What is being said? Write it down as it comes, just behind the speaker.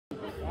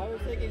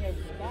was thinking of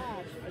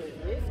Scotch, but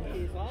whiskey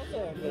is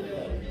also a good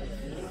one.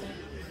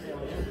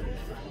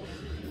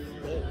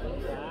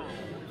 Wow.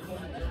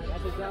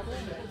 That's a double?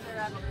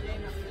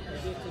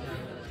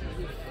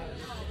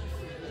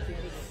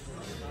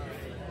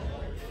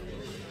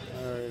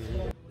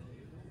 Alright.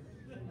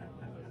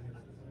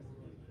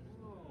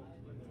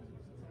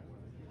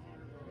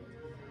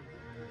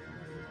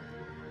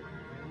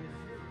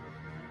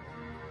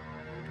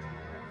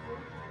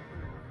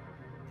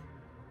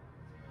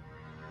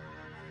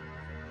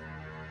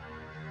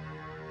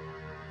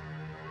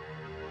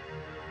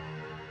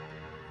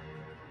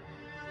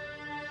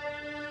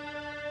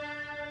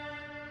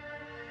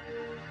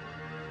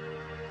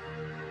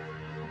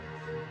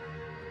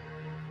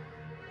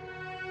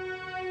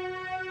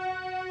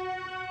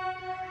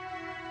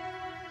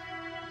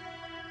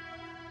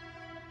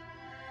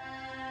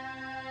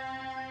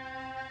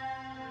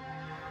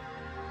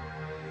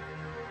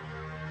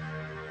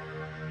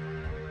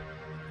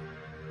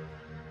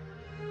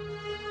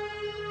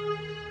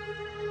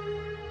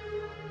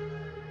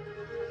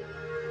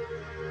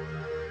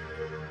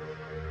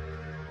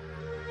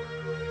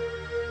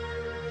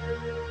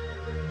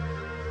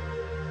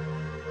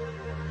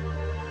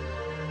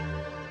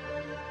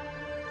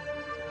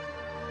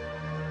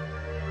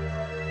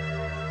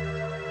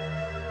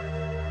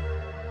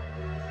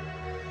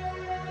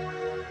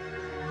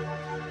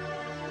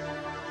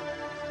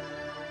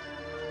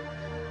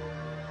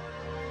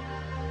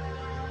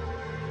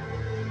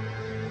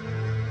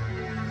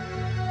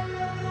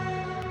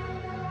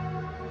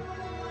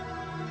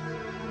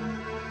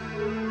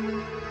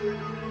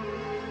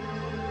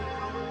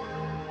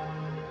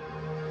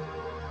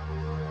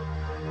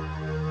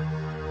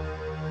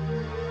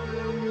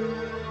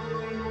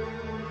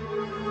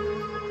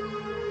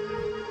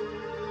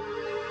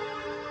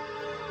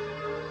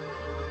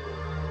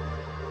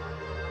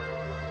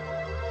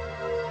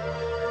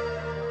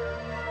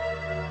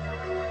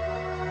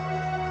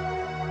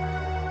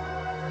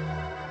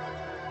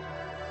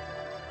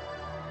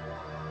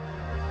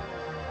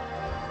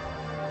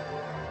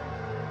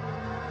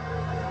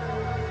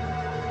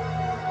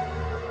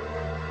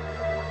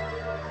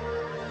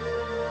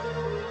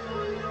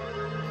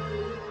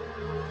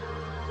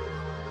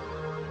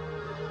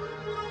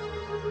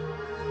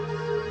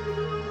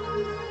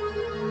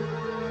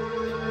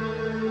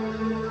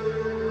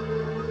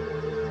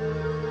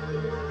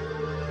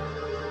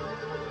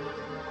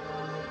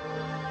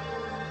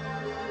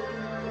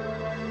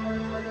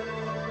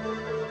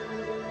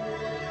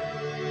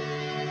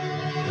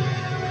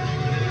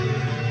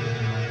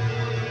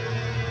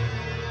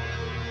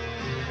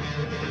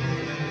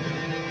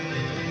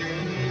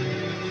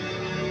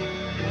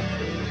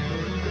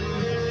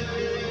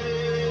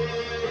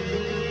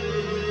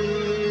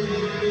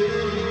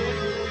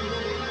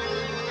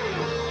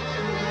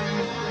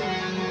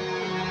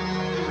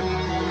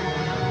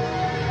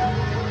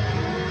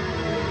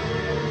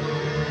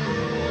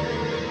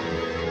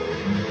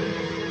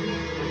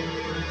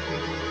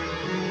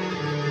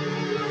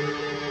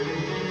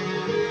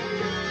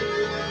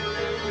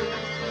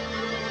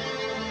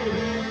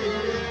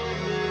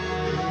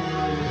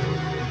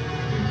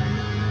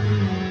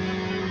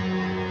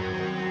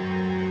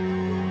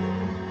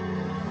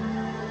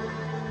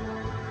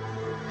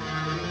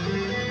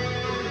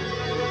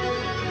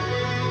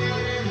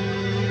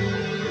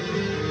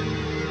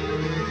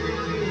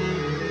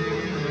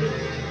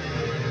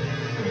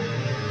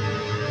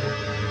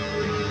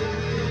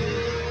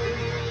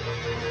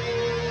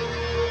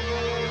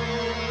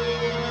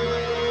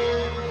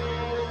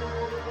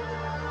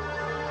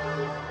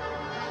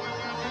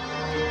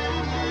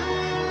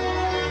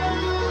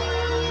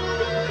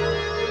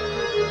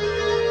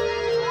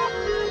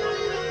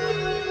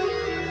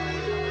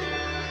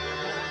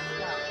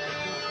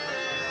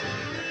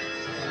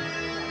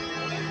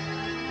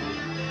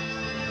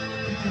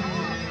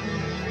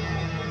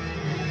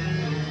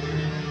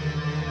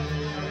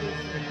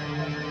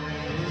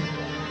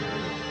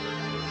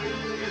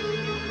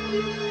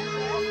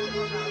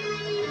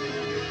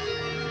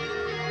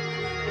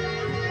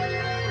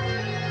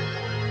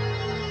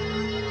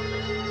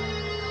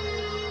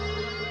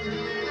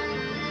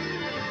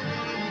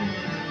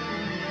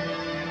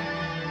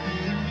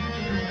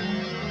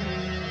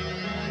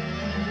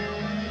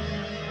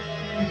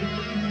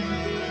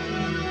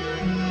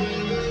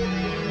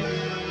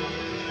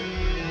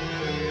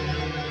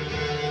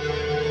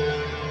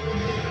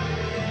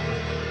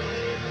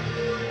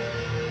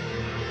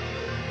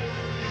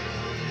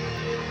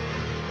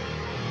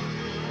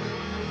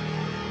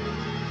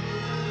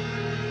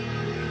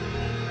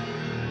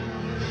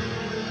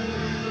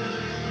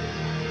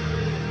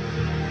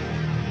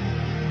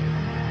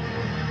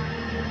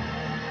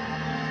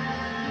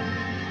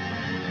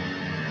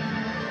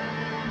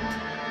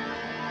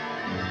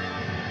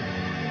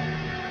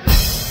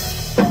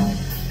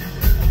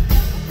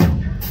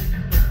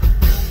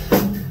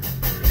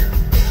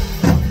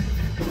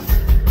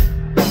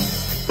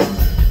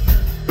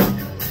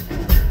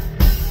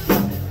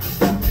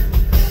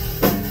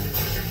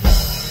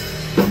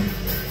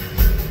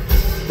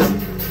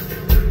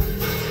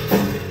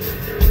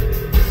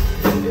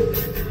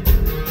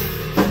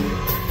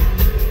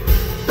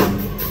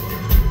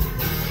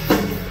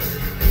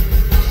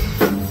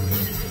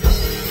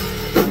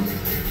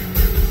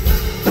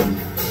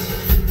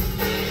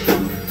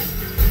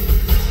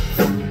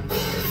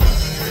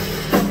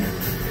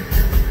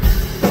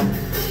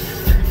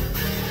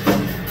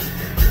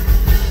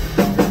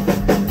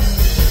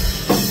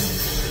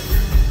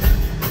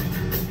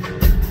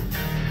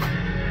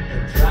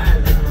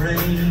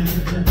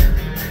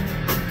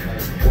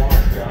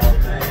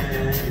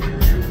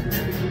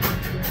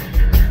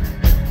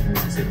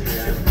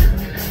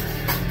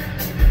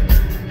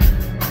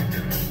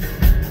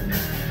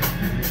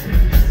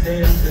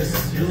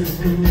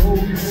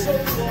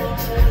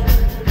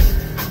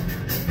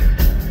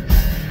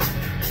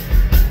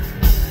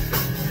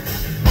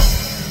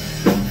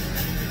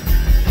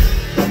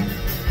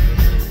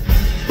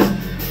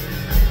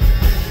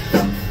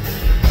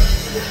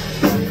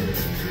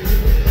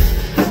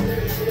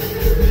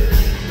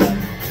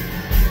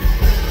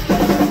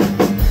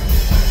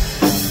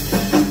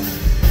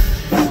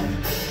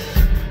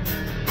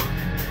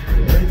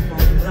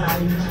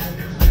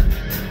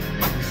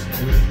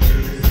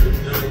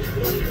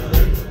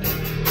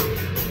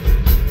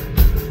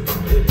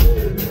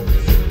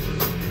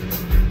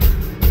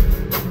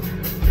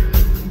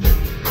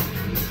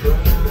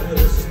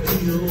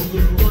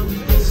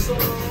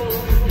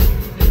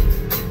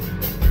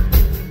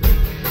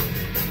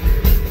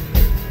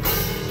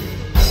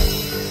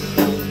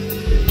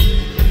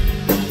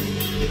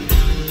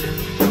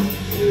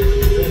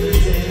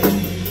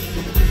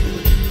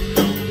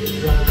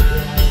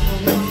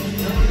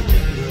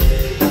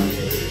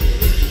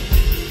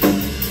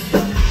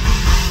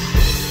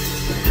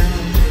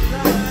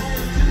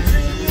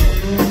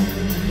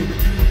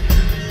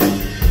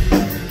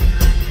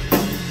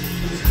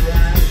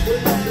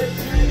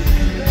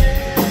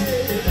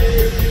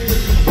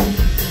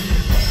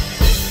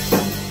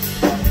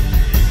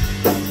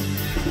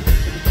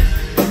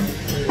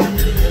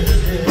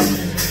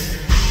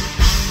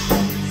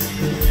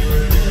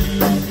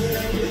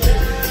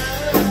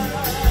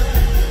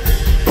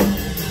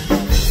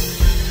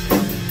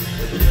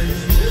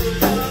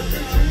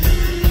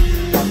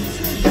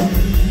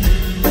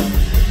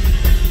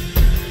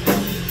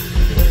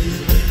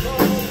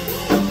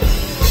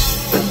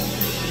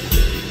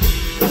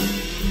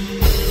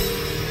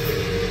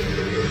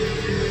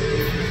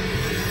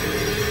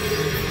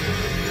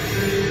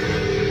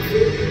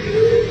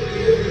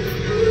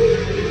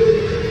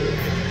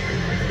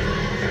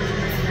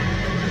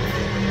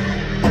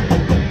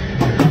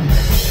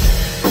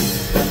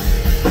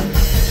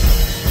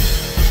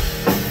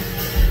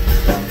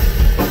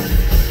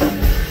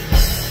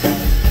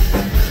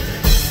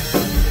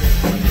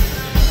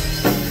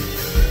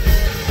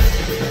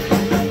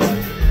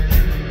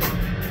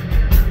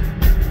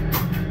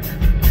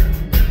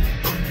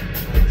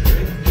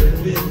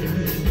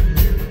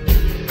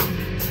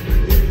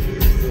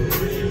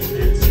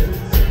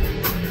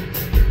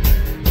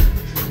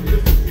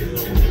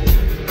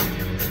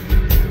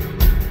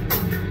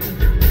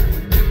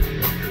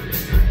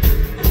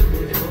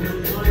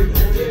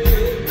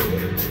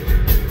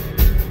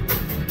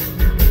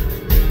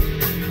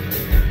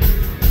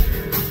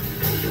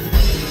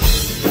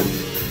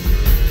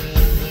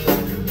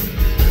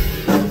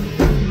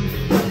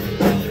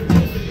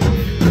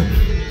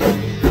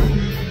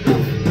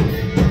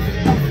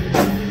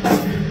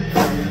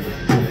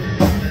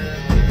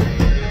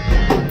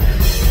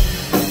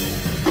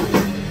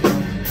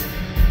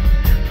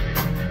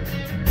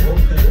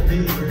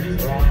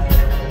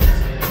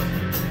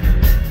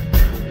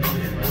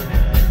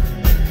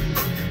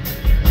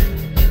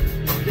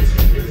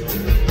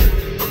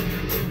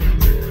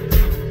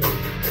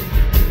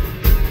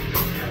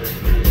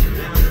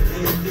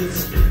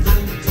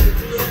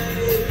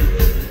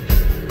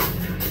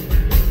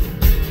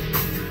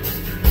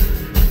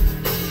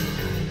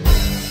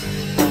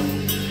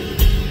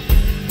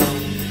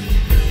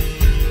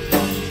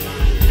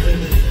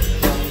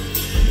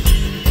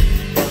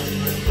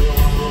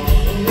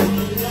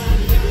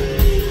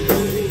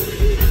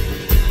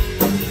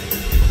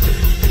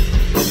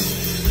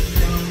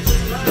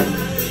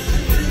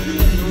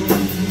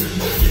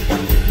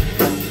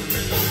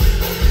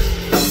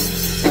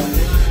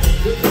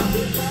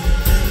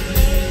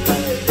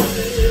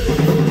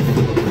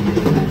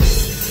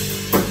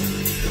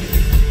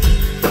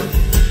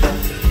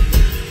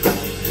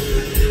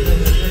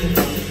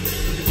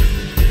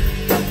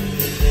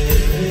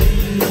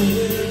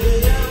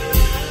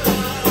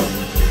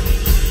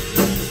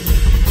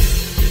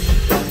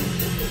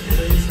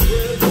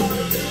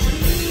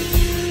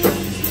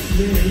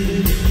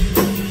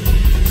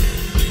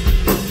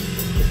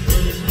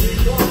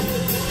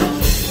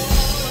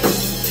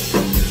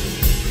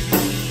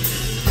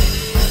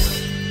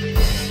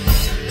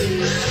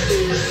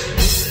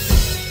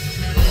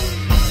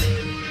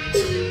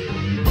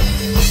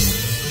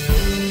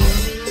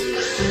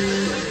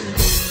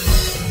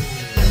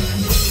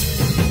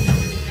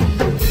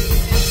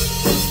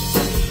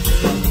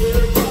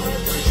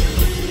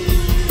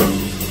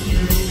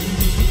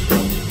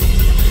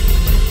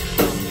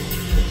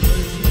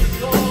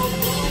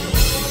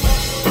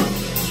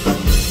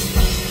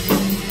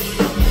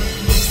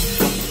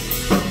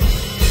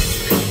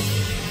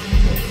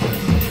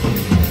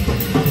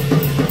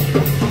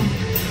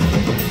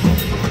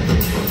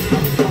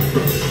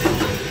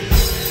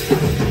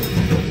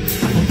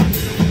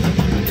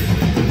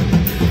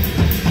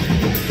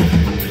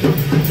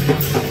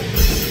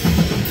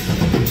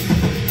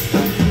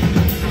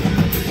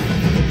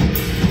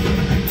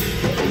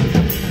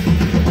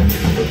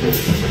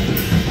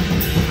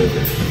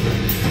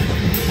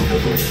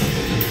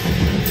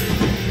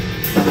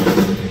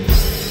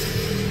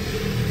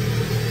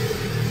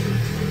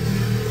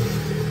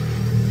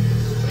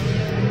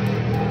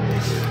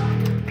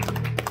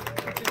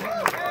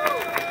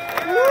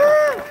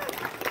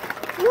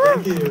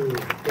 Thank you.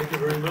 Thank you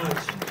very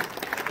much.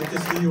 Good to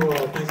see you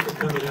all. Thanks for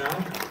coming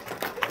out.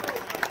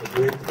 A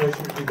great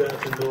pleasure to be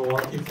back in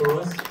Milwaukee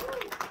for us.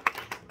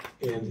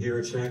 And here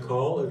at Shank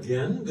Hall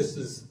again. This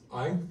is,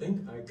 I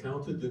think I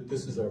counted that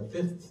this is our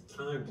 5th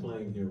time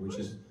playing here, which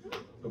is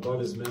about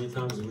as many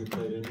times as we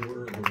played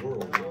anywhere in the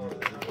world.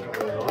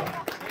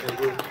 And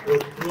we're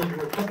thrilled.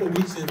 We're a couple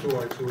weeks into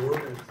our tour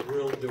and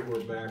thrilled that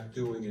we're back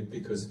doing it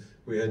because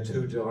we had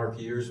 2 dark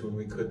years when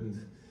we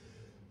couldn't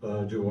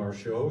do our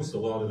shows. A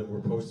lot of them were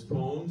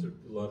postponed,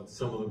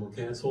 some of them were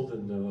canceled,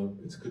 and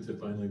it's good to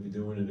finally be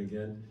doing it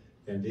again.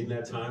 And in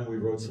that time, we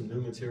wrote some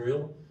new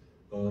material.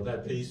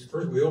 That piece,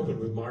 first we opened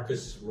with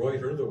Markus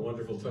Reuter, the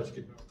wonderful touch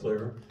guitar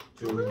player,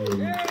 doing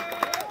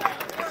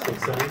some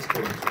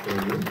Soundscape for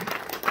you.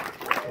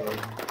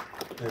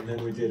 And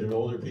then we did an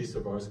older piece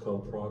of ours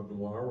called Prog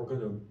Noir.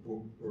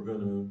 We're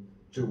gonna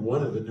do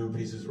one of the new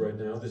pieces right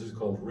now. This is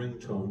called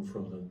Ringtone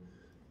from the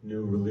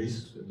new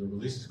release. The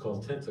release is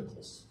called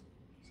Tentacles.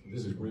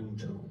 This is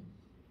Ringtone.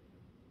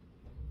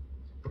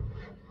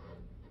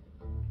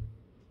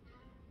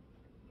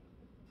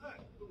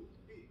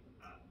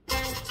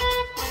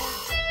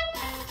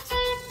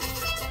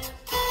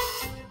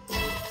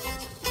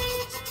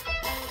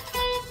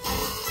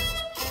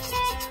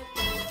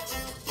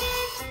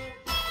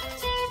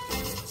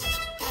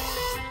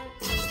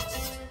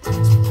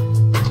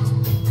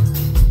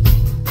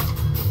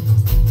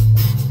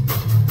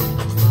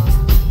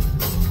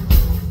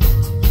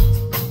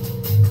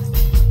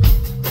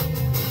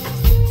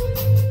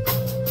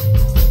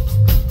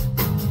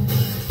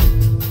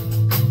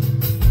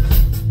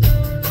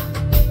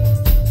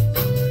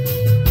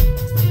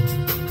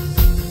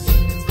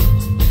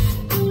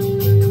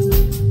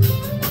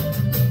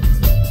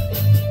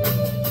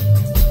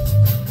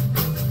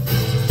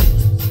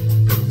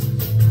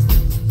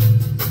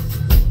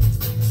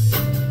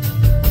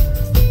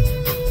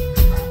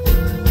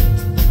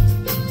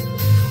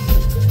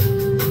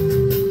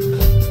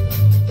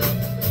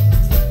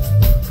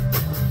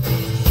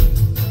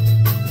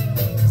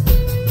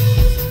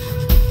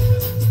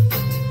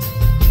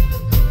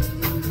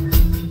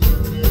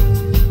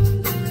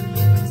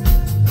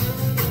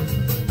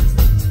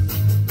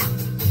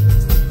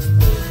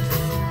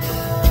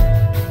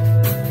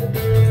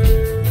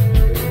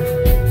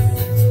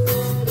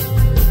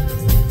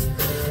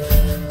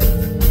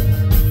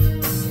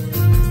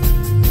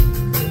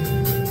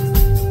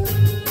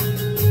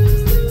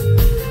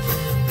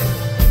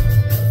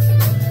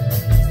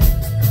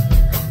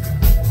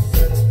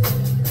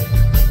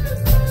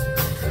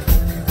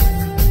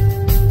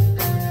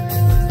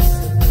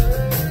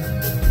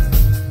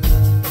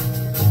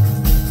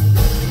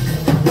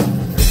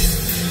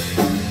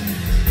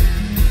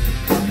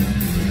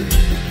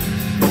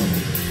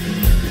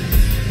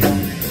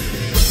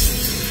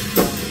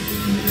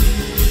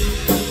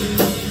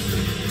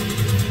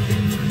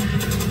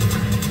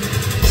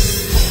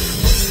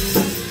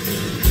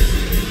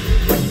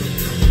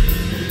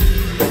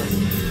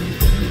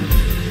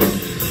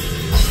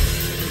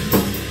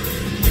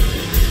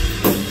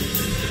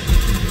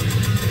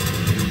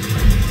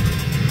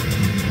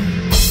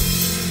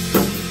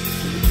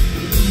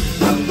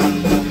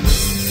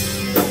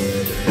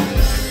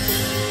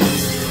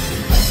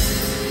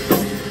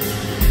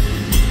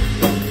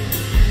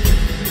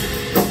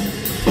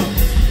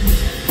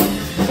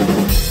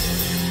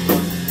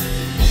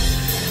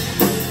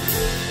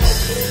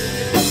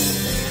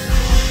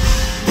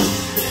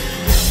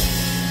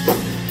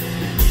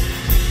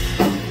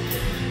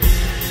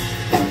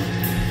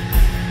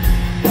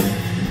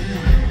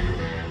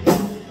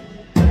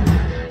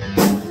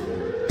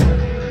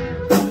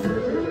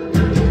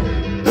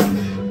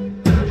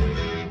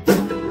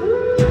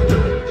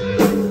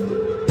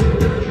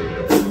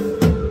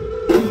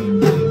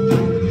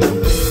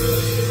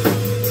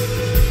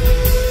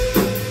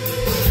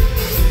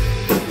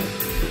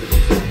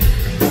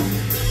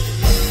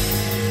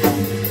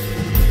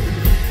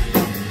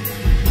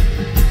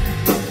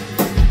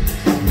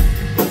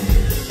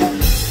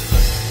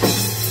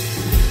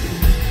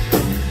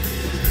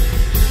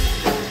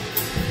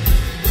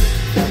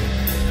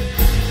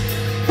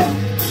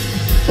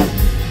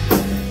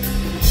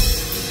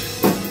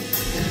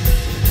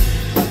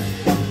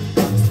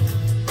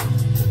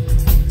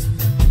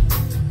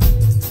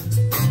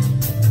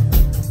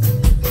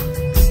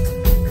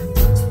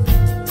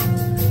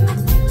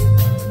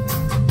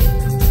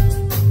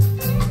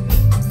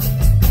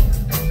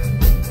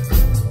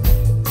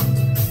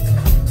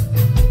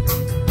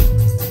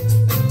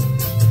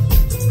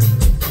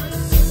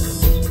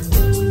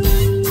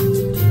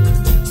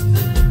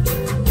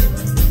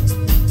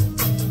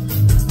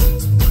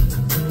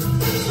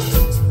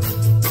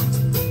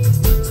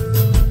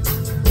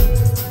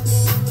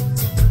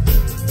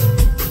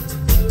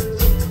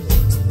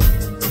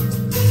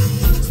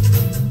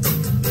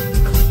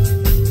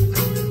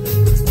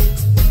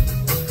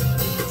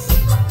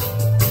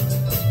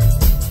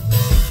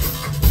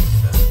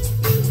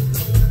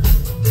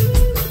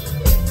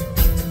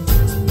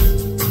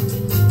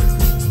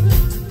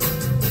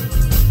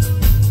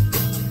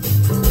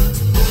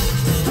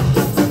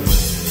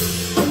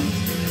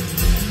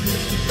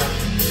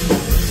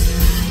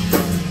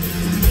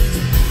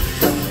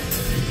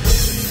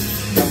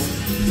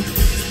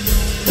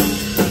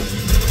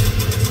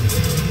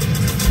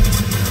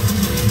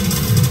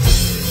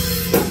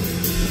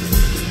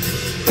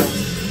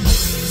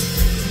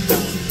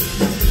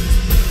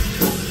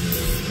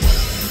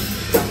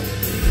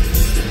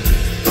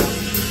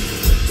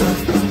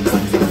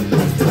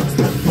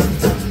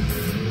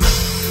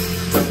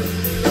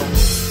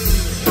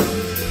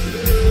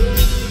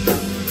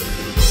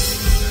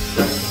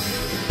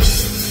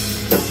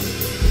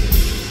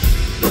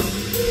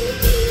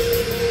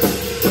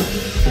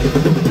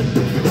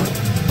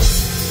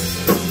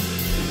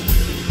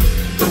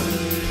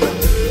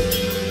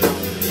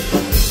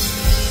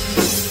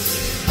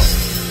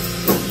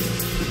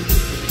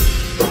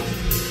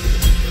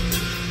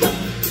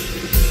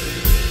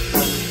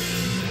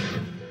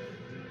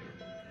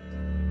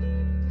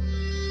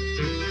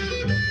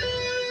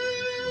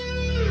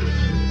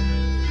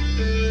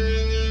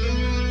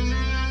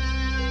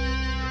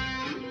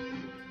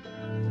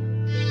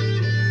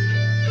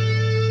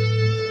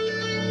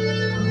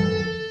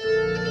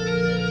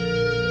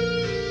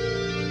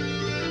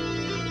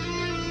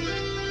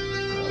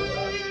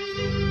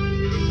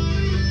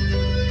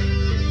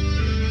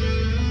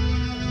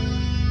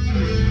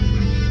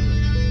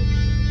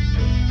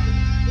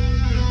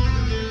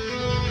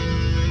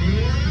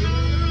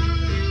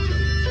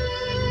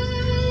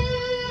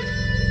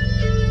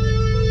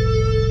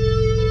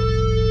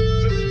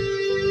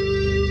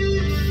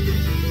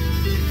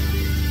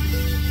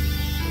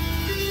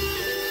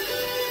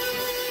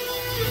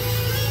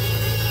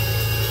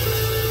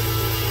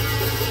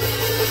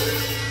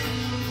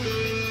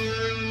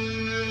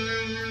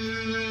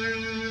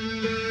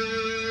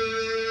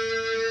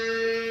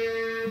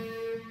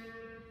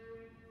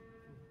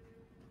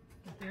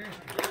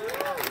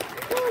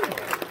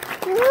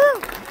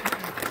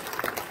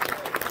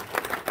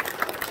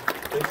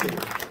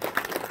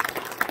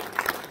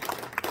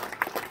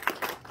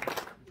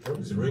 That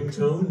was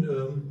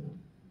Ringtone.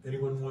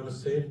 Anyone want to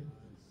say it?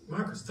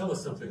 Markus, tell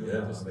us something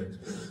about this thing.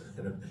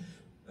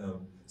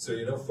 So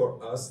you know,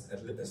 for us,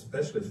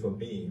 especially for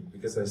me,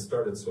 because I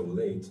started so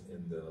late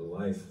in the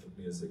live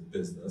music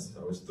business,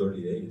 I was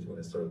 38 when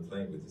I started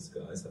playing with these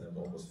guys, and I'm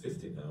almost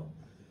 50 now.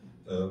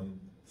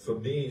 For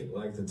me,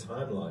 like, the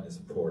timeline is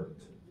important.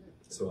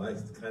 So I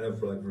kind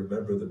of like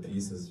remember the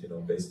pieces, you know,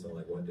 based on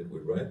like when did we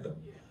write them.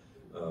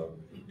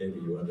 Maybe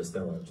you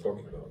understand what I'm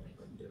talking about.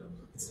 You know,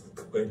 it's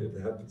great it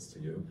happens to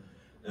you.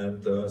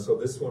 And so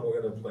this one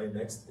we're going to play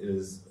next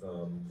is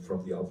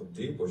from the album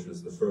Deep, which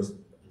is the first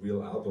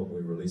real album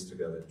we released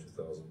together in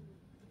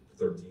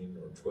 2013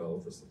 or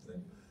 12 or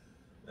something.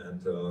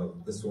 And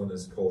this one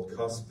is called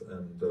Cusp.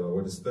 And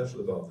what is special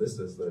about this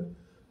is that,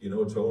 you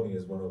know, Tony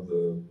is one of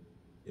the,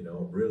 you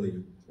know,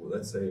 really,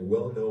 let's say,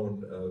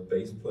 well-known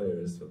bass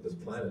players of this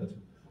planet.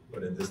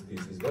 But in this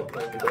piece, he's not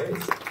playing the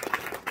bass.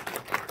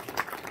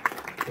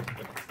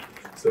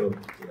 So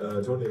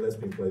Tony lets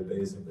me play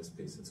bass in this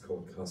piece. It's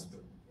called Cusp.